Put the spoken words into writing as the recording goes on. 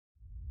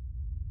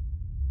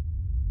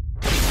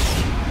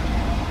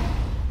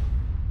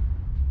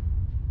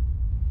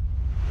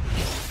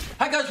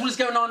Guys, what is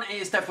going on?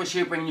 It's Deathwish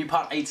here bringing you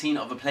part 18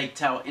 of A Plague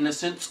Tale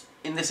Innocence.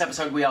 In this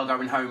episode we are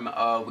going home.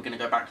 We're going to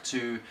go back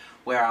to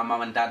where our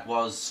mum and dad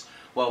was,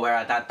 well, where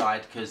our dad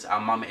died, because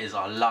our mum is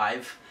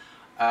alive.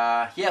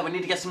 Yeah, we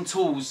need to get some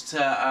tools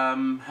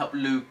to help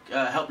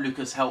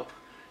Lucas help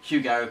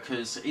Hugo,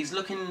 because he's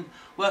looking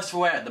worse for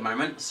wear at the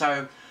moment.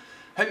 So,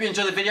 hope you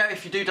enjoy the video.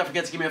 If you do, don't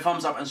forget to give me a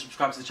thumbs up and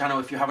subscribe to the channel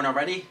if you haven't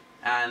already.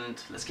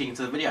 And let's get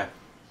into the video.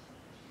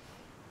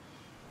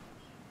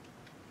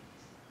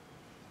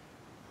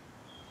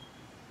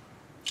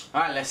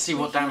 Alright, let's see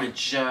what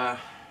damage the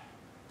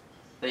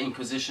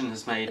Inquisition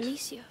has made.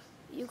 Amicia,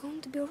 you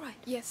going to be alright?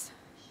 Yes.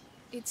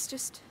 It's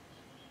just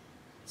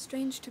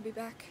strange to be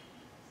back.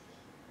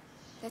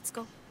 Let's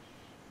go.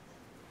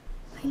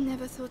 I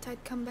never thought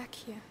I'd come back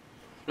here.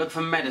 Look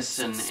for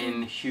medicine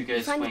in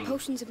Hugo's find wing. the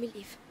potions and we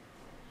leave.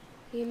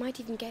 You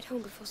might even get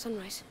home before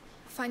sunrise.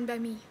 Fine by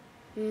me.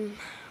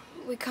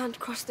 We can't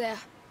cross there.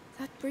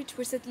 That bridge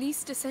was at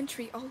least a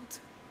century old.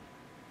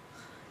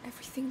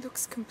 Everything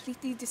looks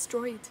completely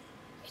destroyed.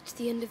 It's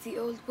the end of the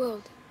old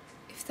world.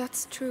 If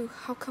that's true,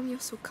 how come you're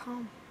so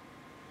calm?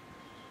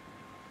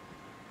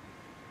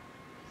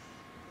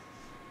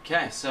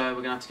 Okay, so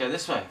we're going to have to go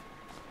this way.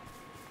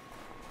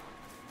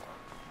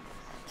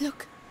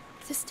 Look,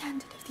 the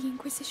standard of the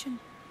Inquisition.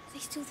 Are they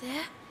still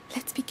there?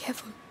 Let's be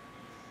careful.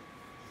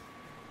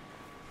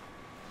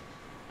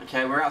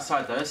 Okay, we're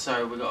outside though,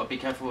 so we've got to be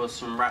careful with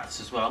some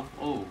rats as well.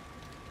 Oh.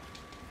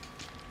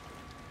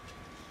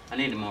 I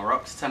needed more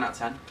rocks. 10 out of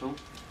 10. Cool.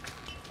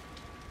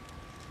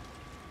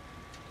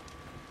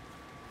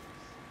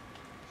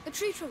 A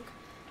tree trunk.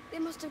 They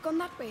must have gone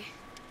that way.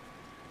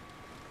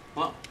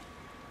 What?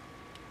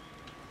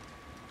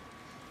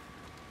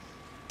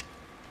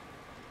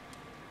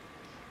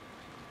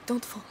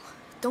 Don't fall.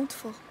 Don't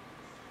fall.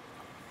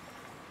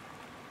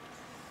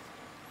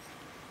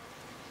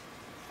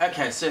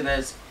 Okay, so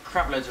there's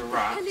crap loads of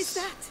rats. What the hell is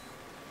that?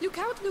 Look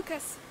out,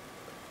 Lucas.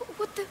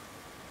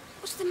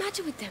 What's the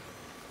matter with them?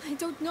 I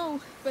don't know,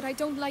 but I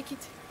don't like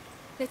it.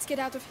 Let's get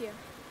out of here.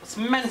 It's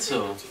They're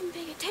mental. not even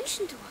paying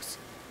attention to us.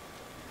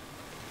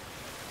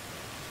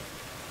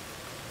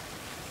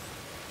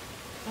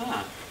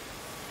 Ah.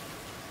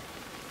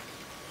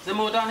 Is there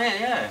more down here?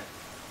 Yeah.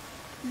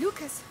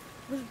 Lucas,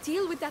 we'll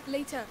deal with that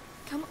later.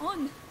 Come on.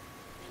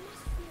 There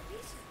must be a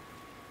reason.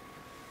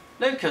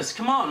 Lucas,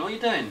 come on, what are you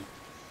doing?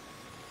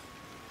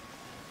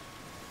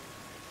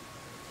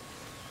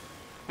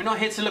 We're not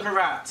here to look at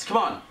rats, come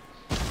on.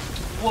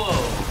 Whoa.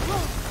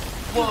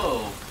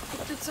 Whoa.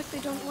 It looks like they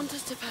don't want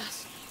us to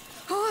pass.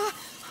 Ah,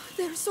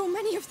 there are so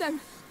many of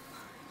them.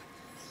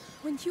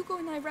 When Hugo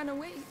and I ran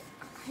away,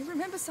 I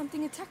remember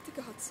something attacked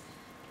the gods.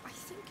 I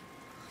think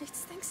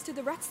it's thanks to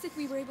the rats that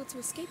we were able to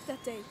escape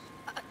that day.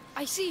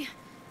 I see.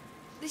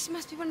 This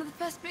must be one of the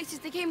first places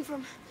they came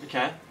from.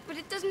 Okay. But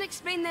it doesn't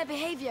explain their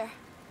behavior.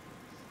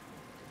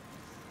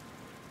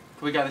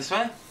 Can we go this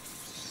way?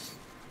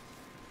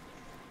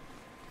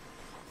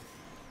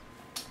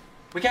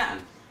 We can.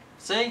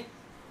 See?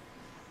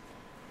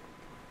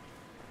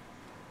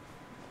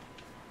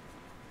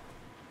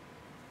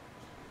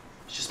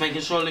 Just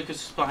making sure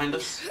Lucas is behind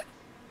us.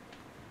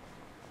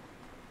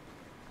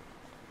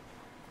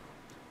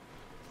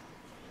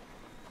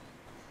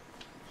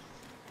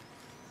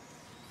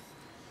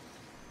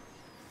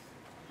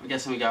 I'm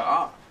guessing we go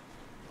up.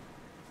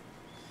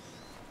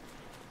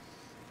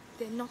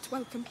 They're not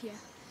welcome here.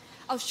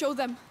 I'll show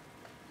them.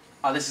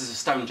 Oh, this is a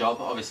stone job,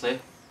 obviously.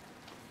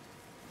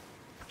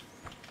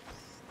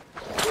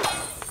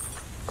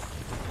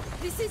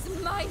 This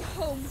is my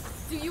home.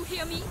 Do you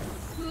hear me?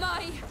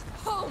 My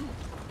home.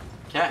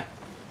 Okay.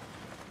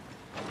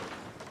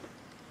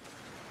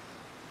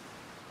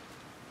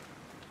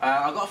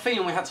 I've got a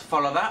feeling we had to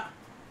follow that.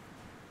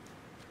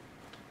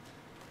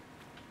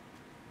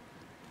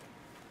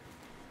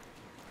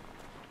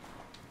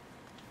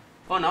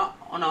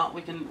 Or not,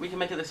 we can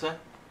make it this way.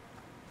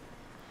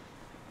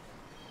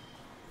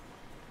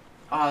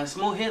 Ah, there's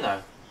more here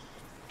though.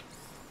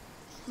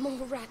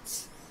 More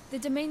rats. The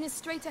domain is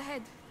straight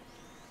ahead.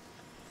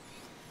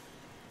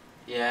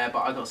 Yeah, but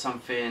I got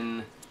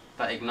something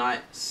that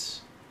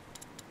ignites.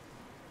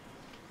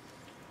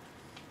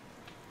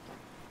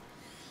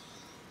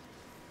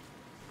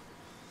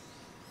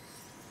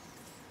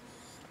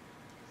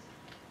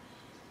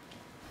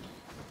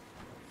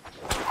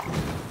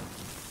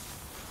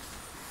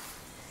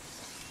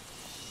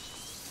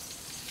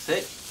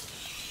 See?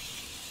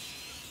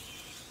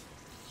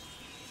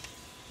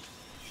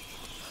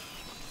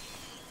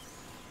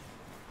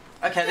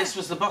 Okay, this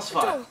was the boss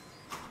fight. Door.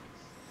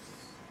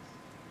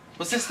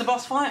 Was this the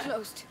boss fight?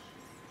 Closed.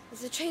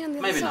 There's a chain on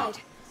the Maybe other not.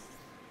 side.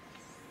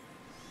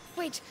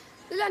 Wait,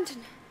 the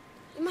lantern.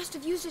 They must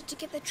have used it to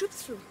get their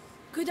troops through.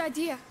 Good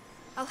idea.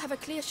 I'll have a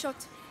clear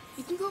shot.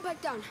 You can go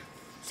back down.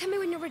 Tell me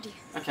when you're ready.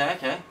 Okay,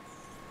 okay.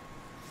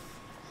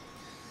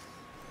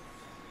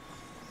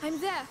 I'm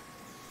there.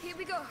 Here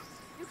we go.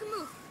 You can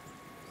move.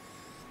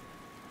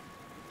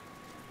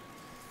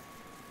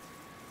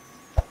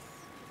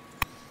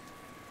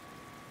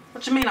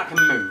 What do you mean I can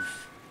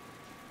move?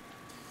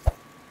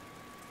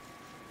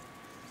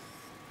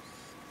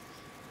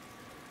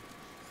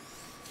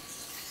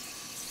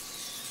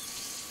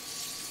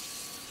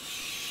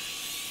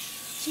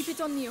 Keep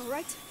it on me,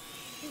 alright? I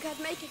think I'd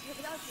make it here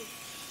without you.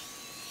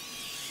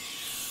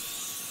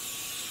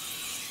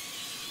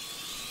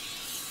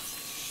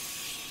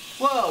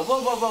 Whoa,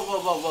 whoa, whoa, whoa, whoa,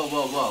 whoa, whoa,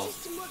 whoa, whoa. The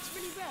system works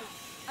really well.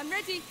 I'm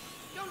ready.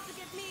 Don't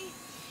forget me.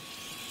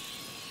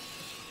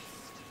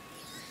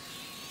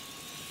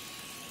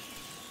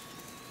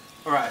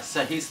 Alright,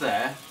 so he's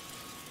there.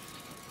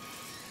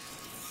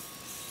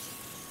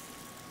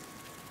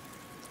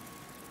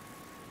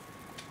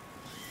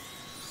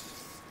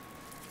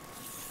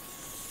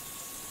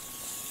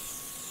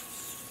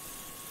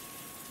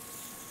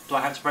 Do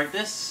I have to break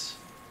this?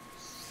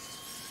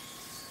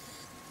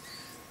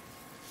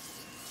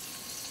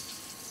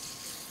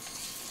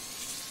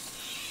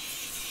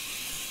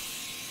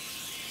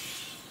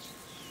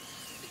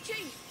 The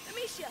chain!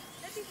 Amicia,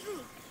 let me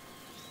through.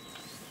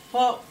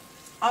 Well,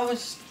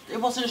 it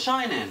wasn't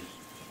shining.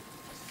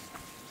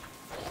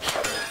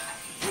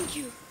 Thank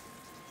you.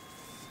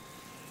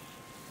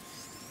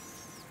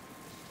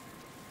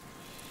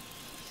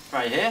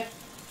 Right here.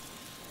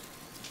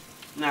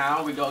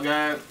 Now we gotta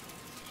go.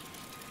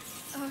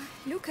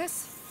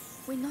 Lucas,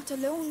 we're not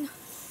alone.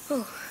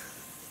 Oh.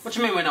 What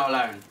do you mean we're not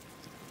alone?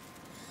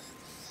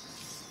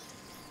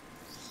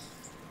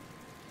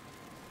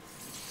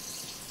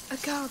 A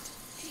guard.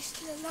 He's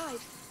still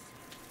alive.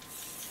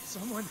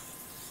 Someone,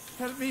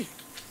 help me.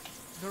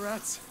 The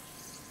rats.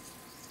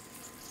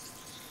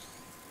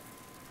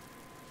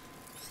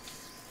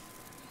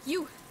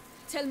 You,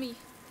 tell me,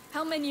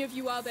 how many of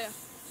you are there?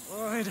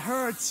 Oh, it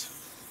hurts.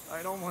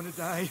 I don't want to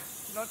die.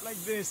 Not like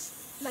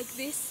this. Like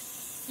this?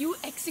 You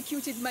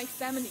executed my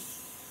family.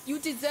 You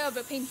deserve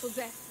a painful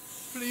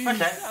death. Please,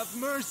 Okay. have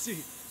mercy.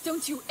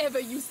 Don't you ever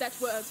use that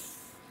word.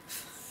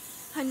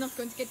 I'm not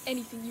going to get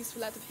anything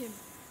useful out of him.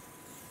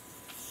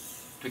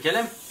 Do we kill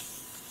him?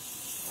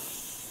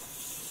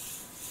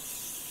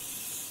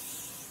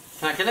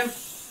 Can I kill him?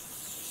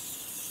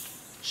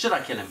 Should I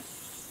kill him?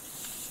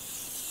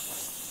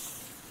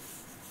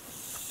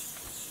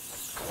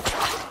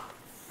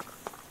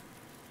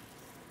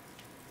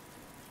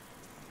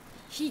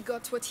 He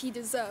got what he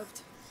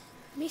deserved.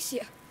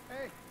 Amicia.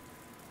 Hey,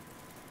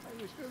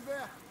 are you still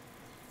there?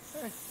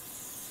 Hey,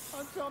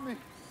 answer me.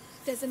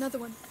 There's another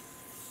one.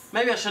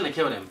 Maybe I shouldn't have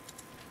killed him.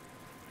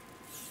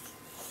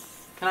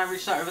 Can I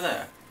reach that over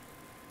there?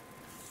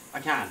 I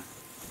can.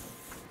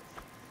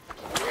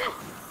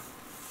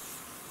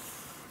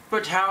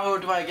 But how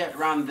do I get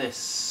around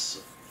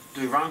this?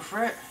 Do we run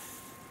for it?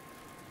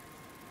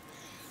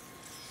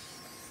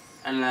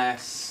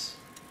 Unless...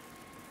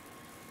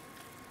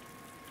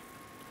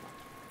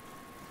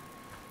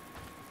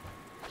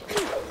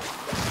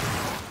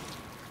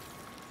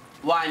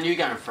 Why aren't you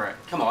going for it?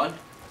 Come on.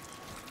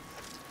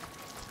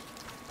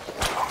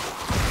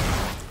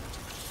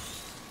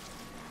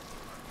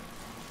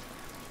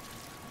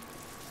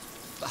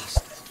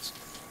 Bastards.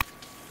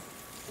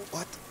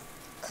 What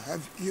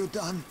have you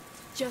done?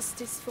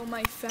 Justice for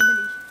my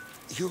family.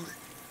 You'll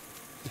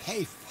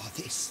pay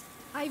for this.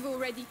 I've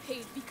already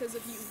paid because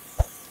of you.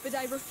 But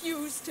I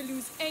refuse to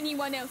lose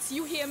anyone else.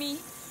 You hear me?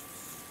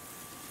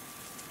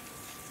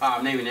 Ah,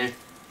 I'm leaving you.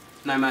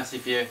 No mercy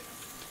for you.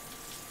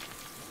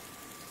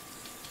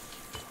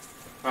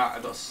 Right,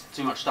 I've got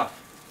too much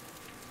stuff.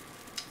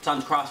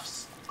 Time to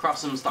craft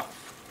some stuff.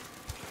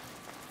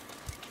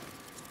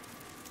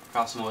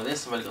 Craft some more of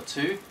this. I've only got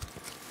 2.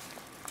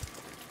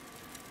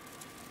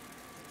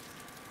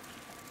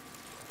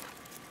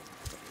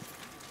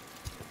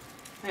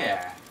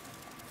 Yeah.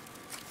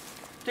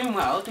 Doing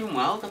well, doing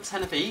well. Got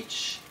 10 of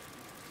each.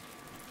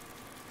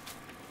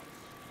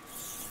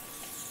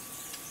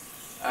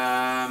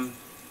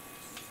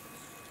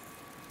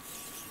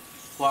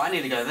 Well, I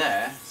need to go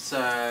there,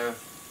 so...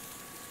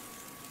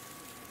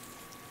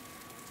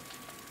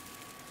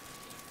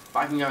 But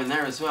I can go in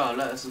there as well.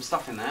 Look, there's some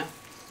stuff in there.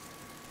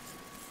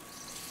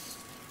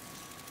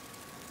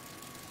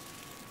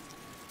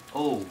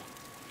 Oh.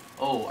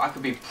 Oh, I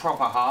could be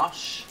proper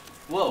harsh.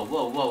 Whoa,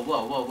 whoa, whoa,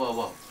 whoa, whoa, whoa,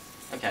 whoa.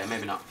 Okay,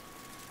 maybe not.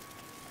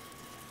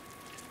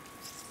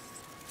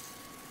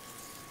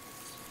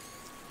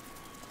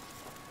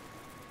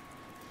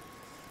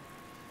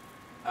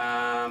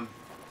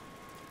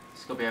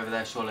 It's got to be over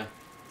there, surely.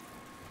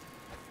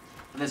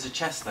 And there's a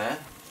chest there.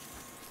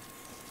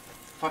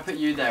 If I put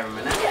you there a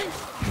minute.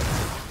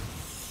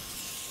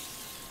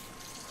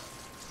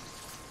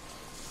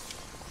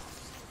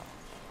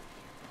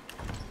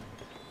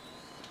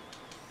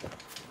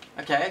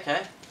 Okay,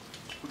 okay.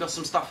 We've got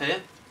some stuff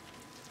here.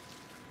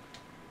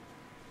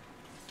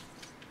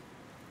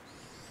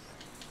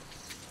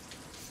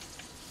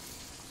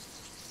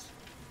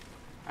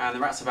 And the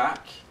rats are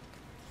back.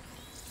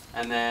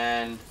 And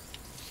then...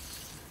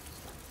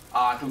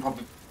 I can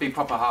probably be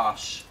proper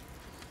harsh.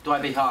 Do I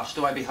be harsh?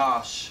 Do I be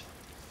harsh?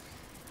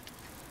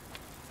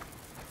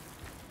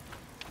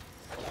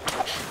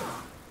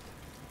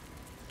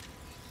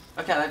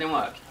 Okay, that didn't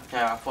work.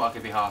 Okay, I thought I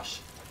could be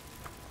harsh.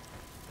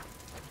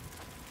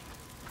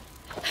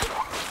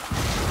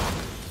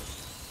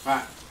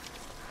 Right.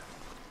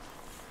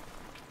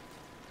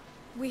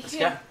 We're Let's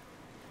here.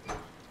 go.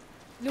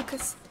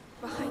 Lucas,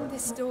 behind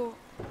this door.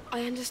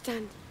 I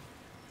understand.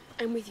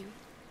 I'm with you.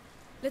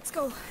 Let's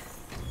go.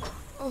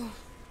 Oh,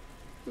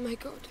 my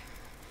God.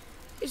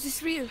 Is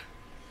this real?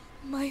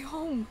 My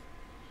home.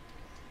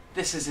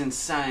 This is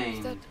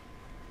insane.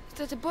 Is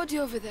that a body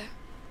over there?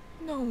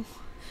 No.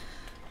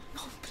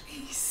 No,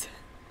 please.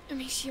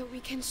 Amicia, we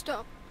can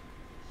stop.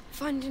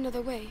 Find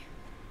another way.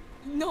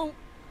 No.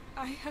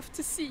 I have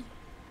to see.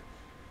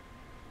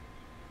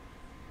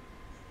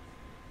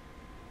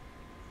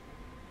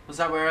 Was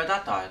that where her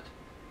dad died?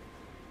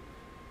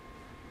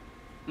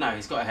 No,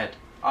 he's got a head.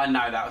 I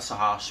know that was so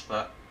harsh,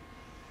 but...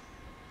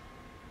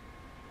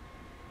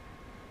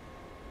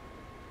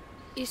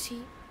 Is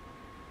he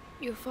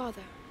your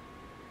father?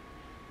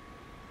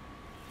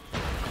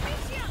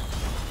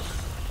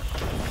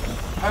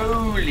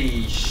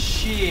 Holy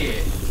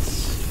shit!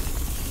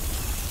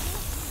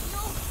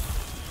 No!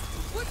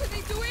 What are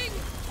they doing?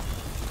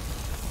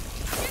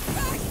 Get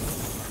back!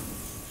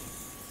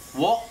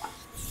 What?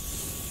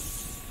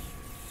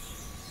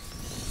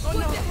 Oh,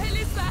 what the hell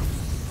is that?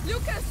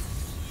 Lucas!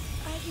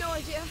 I have no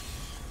idea.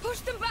 Push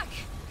them back!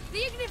 The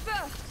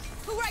Ignifer!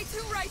 Who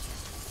right?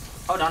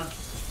 Hold on.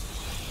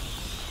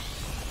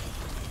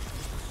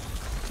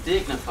 The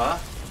Ignifer?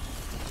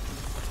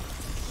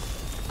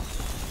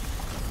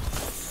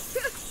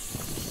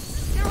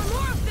 There are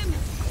more of them!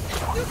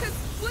 Lucas,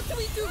 what do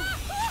we do?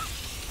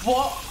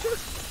 What?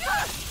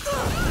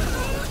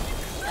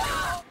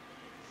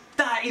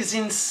 That is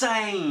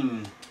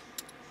insane!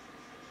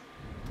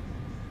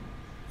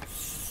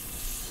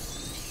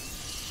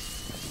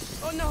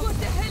 Oh no! What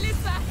the hell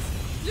is that?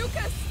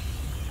 Lucas!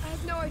 I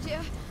have no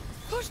idea.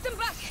 Push them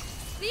back!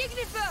 The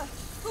Ignifer!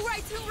 Who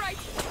right?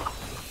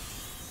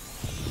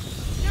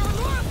 There are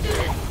more of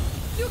them!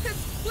 Lucas,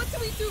 what do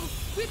we do?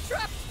 We're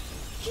trapped!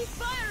 Keep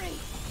firing!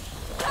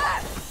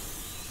 Ah!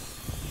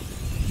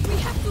 We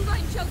have to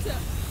find shelter!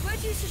 Where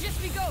do you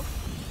suggest we go?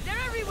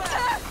 They're everywhere!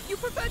 Ah! You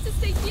prefer to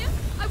stay here?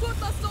 I won't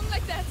last long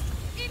like that!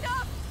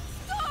 Enough!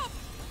 Stop!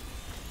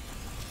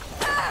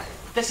 Ah!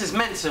 This is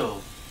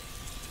mental!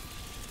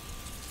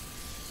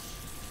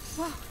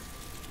 Wow.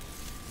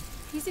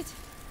 Is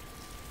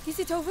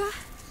it over?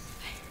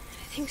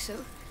 I think so.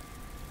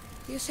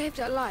 You saved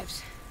our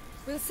lives.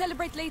 We'll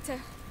celebrate later.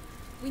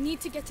 We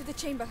need to get to the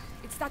chamber.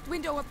 It's that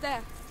window up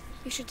there.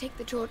 You should take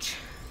the torch.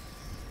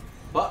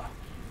 What?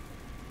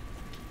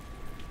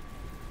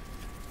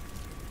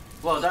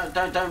 Well,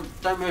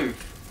 don't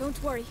move.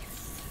 Don't worry.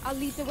 I'll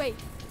lead the way.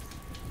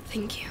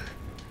 Thank you.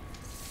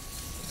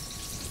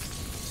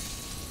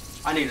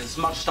 I need as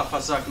much stuff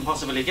as I can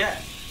possibly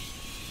get.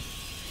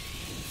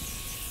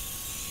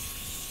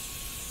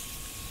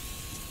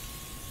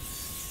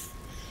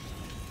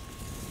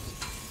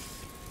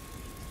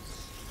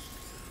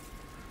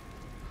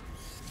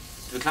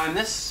 Do we climb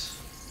this?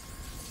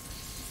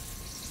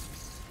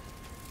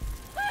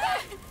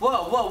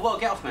 Whoa,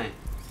 get off me.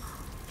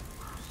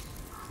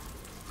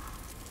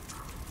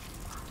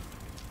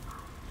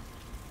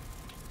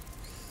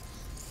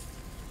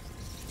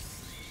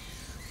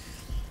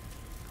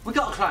 We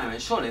gotta climb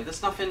it, surely.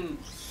 There's nothing...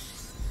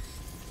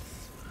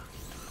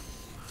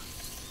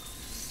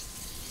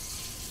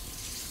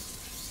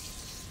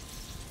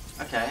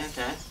 Okay.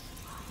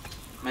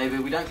 Maybe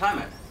we don't climb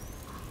it.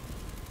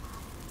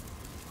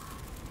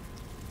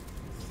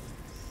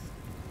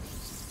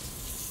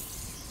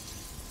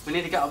 We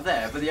need to get up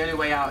there, but the only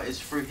way out is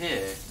through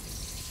here.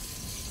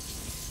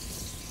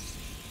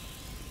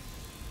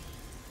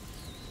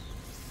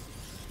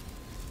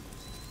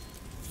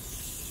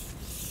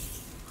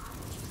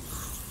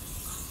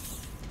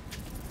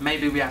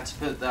 Maybe we have to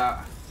put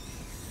that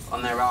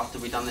on there after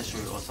we've done this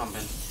route or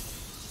something.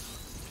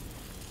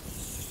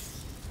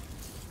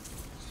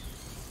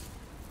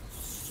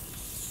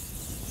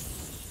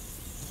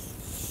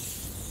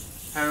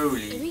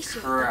 Holy Amicia,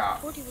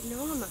 crap. body with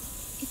no armor.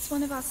 It's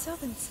one of our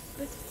servants,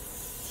 but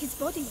his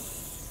body...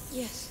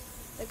 Yes,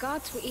 the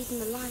guards were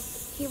eaten alive.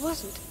 He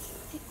wasn't.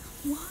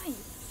 Why?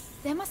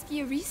 There must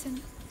be a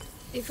reason.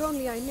 If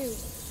only I knew.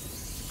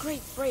 The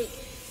Great Break.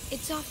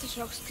 Its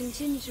aftershocks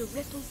continue to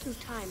ripple through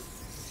time.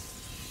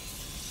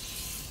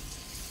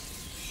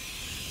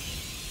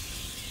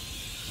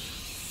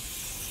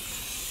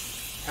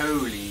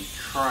 Holy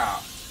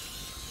crap.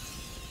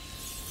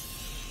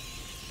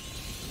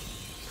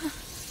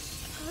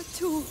 Her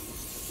too.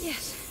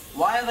 Yes.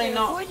 Why are they They're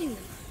not... avoiding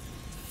them.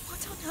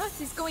 What on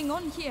earth is going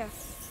on here?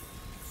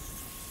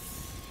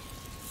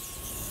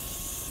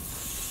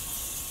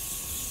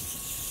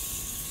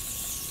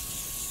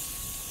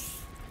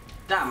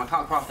 Damn, I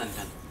can't craft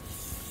anything.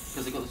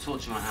 Because I've got the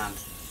torch in my hand.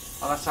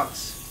 Oh, that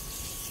sucks.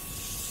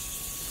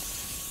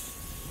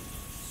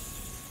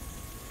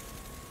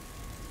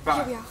 Here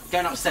Right, we are.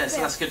 going It's upstairs, so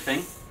there. that's a good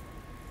thing.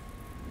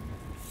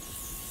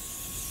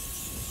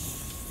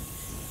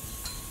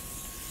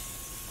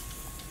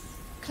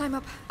 Climb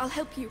up. I'll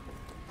help you.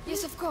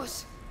 Yes, of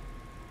course.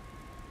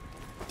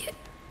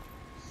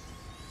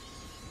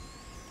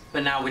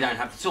 But now we don't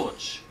have the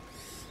torch.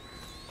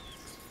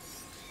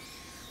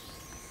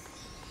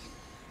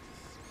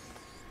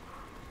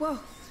 Whoa.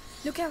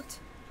 Look out.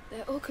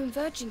 They're all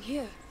converging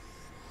here.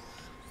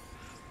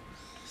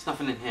 There's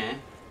nothing in here.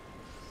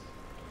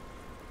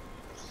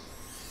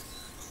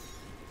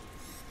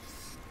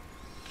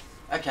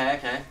 Okay,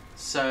 okay.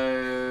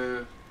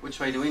 So,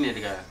 which way do we need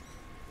to go?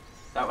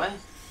 That way?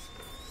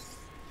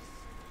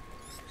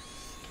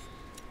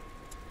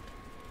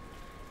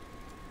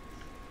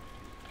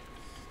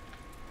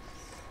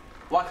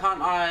 Why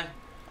can't I...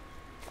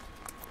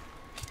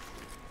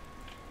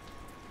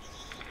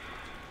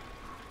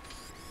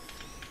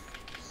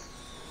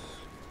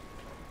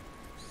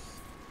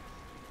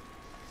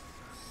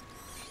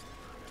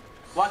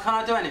 Why can't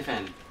I do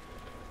anything?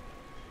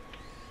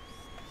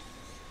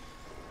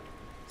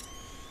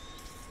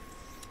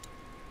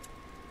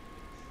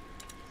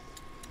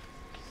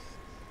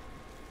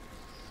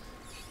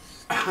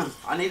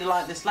 I need to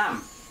light this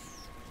lamp.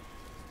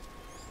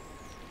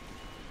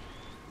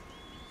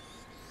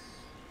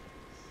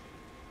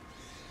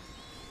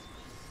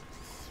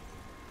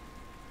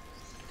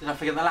 Did I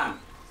forget the lamp?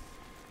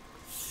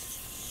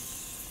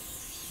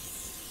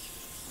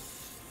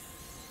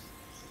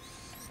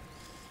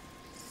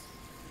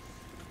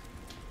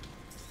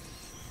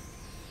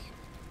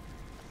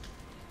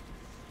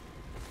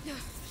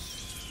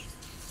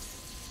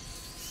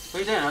 What are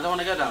you doing? I don't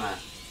want to go down there.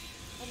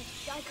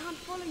 I can't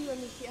follow you,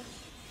 Amicia.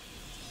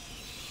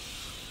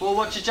 Well,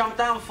 what'd you jump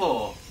down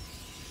for?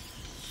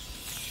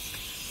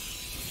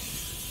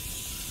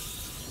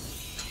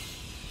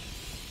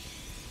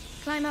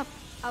 Climb up.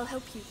 I'll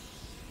help you.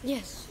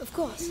 Yes, of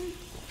course.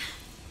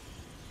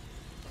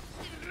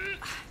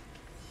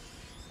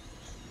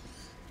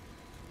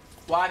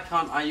 Why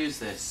can't I use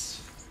this?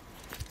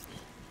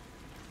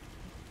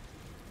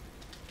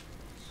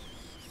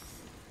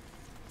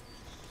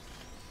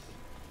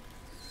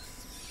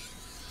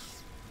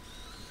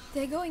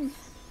 They're going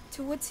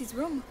towards his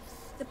room.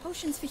 The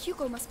potions for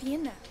Hugo must be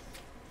in there.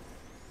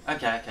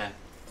 Okay, okay.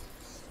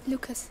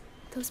 Lucas,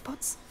 those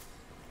pots?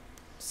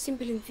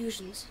 Simple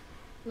infusions.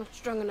 Not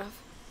strong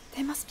enough.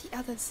 There must be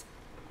others.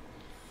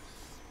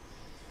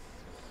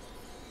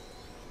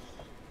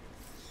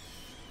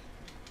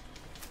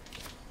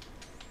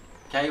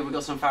 Okay, we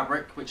got some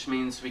fabric, which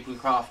means we can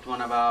craft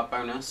one of our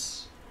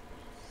bonus.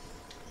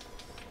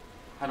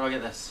 How do I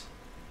get this?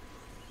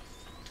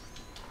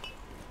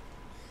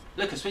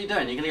 Lucas, what are you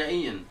doing? You're gonna get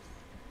eaten.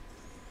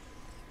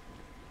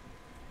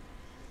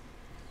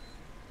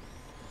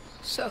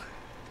 So,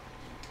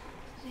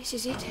 this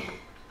is it?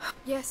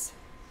 Yes,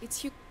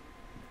 it's Hugo.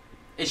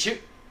 It's you.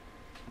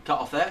 Cut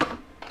off there.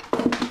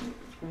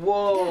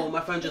 Whoa,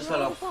 my phone just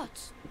fell off.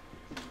 Pots.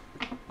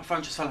 My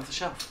phone just fell off the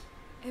shelf.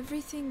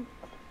 Everything's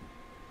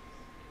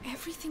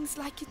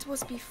like it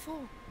was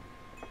before.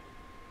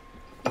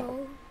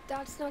 No,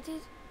 that's not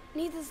it.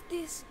 Neither's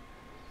this.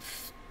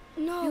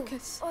 No,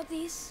 Lucas. or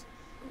this.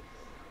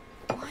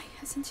 Why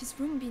hasn't his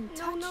room been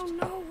touched?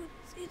 No,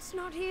 it's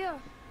not here.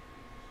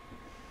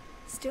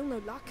 Still no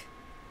luck.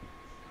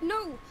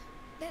 No,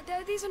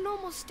 these are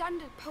normal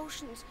standard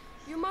potions.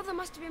 Your mother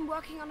must have been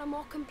working on a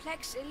more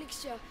complex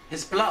elixir.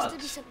 His There has blood. to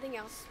be something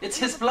else. It's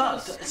Another his blood.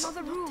 place, It's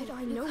another room. Did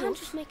I You know can't of?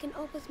 just make an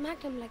opus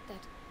magnum like that.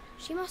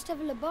 She must have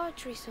a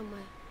laboratory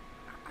somewhere.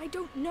 I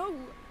don't know.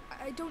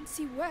 I don't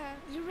see where.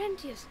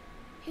 Laurentius,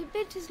 he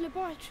built his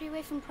laboratory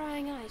away from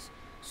prying eyes.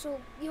 So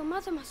your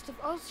mother must have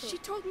also. She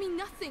told me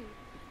nothing.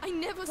 I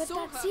never But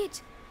saw that's her.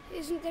 it.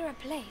 Isn't there a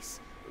place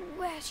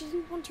where she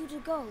didn't want you to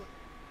go?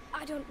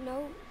 I don't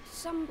know.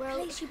 Some Well,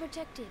 place she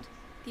protected.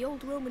 The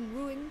old Roman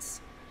ruins.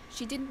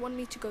 She didn't want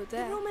me to go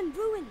there. The Roman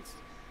ruins.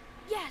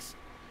 Yes,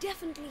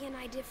 definitely an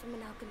idea from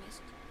an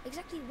alchemist.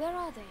 Exactly where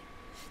are they?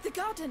 The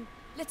garden.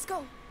 Let's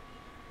go.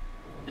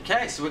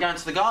 Okay, so we're going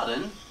to the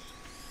garden.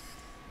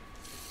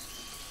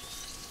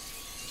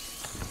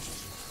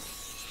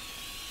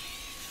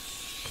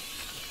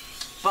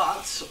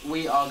 But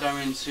we are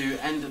going to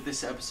end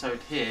this episode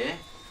here.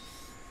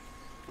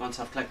 Once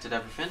I've collected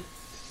everything.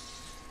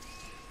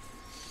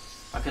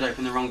 I could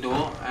open the wrong door.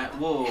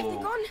 Whoa. Have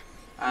they gone?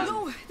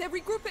 No, they're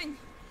regrouping.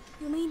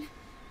 You mean?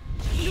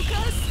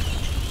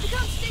 Lucas! We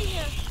can't stay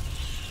here.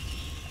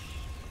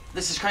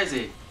 This is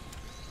crazy.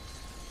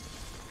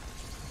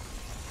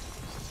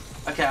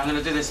 Okay, I'm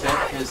gonna do this bit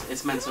because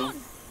it's mental. Come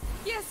on.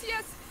 Yes,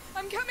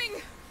 I'm coming.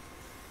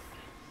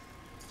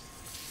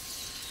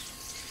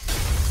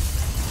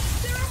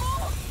 There are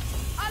more.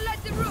 I'll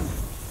light the room.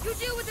 You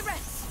deal with the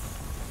rest.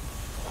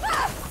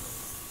 Ah!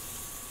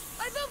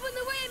 I've opened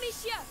the way,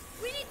 Amicia.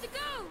 We need to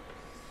go.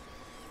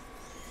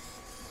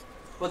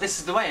 Well, this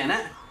is the way, isn't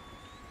it?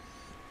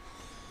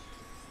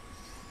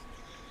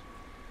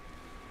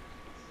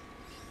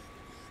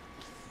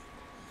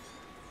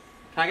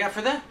 Can I get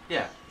through there?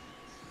 Yeah.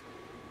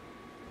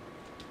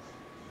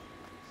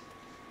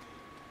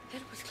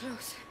 That was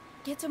close.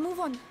 Get a move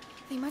on.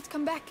 They might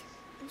come back.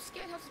 I'm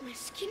scared out of my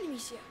skin,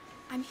 Amicia.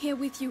 I'm here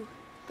with you,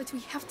 but we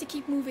have to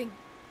keep moving.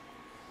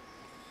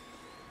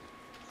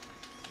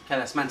 Okay,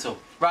 that's mental.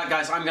 Right,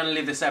 guys, I'm going to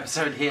leave this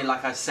episode here,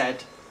 like I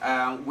said.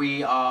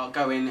 We are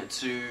going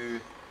to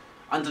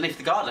underneath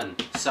the garden.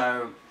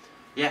 So,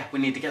 yeah, we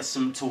need to get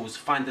some tools,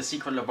 find the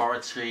secret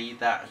laboratory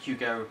that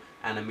Hugo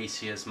and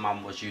Amicia's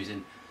mum was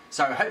using.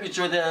 So, I hope you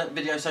enjoyed the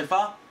video so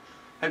far.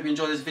 Hope you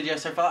enjoyed this video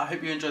so far. I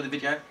hope you enjoyed the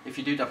video. If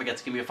you do, don't forget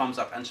to give me a thumbs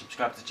up and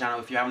subscribe to the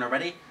channel if you haven't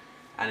already.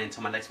 And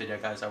until my next video,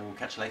 guys, I will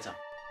catch you later.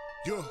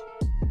 You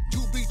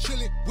be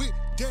chillin' with